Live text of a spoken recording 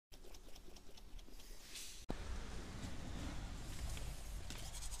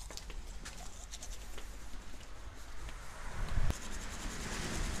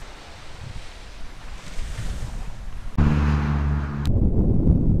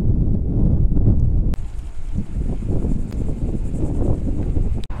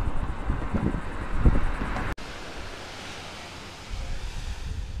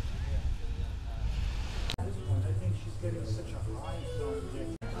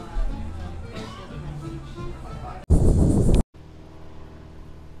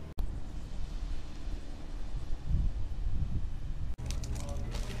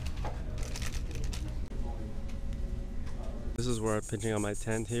This is where I'm pitching on my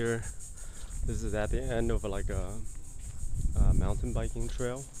tent here. This is at the end of like a mountain biking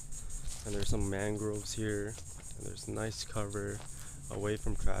trail, and there's some mangroves here, and there's nice cover away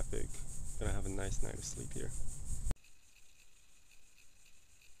from traffic. Gonna have a nice night of sleep here.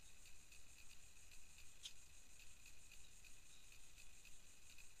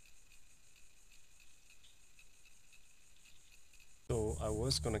 So I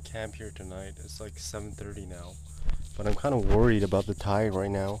was gonna camp here tonight. It's like 7:30 now, but I'm kind of worried about the tide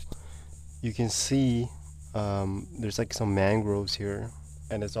right now. You can see there's like some mangroves here,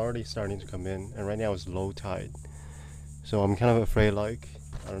 and it's already starting to come in, and right now it's low tide. So I'm kind of afraid, like,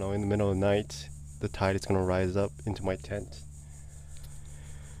 I don't know, in the middle of the night the tide is gonna rise up into my tent.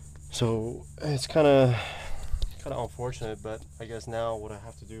 So it's kind of unfortunate, but I guess now what I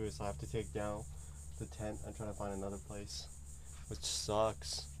have to do is I have to take down the tent and try to find another place, which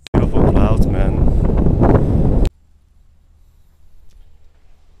sucks. Beautiful clouds, man.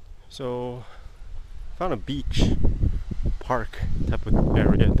 So found a beach park type of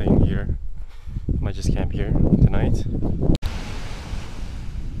area thing here. Might just camp here tonight.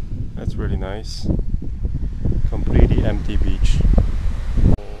 That's really nice. Completely empty beach.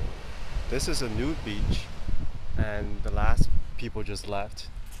 This is a nude beach, and the last people just left.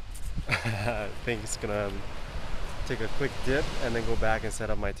 I think it's gonna take a quick dip and then go back and set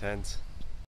up my tent.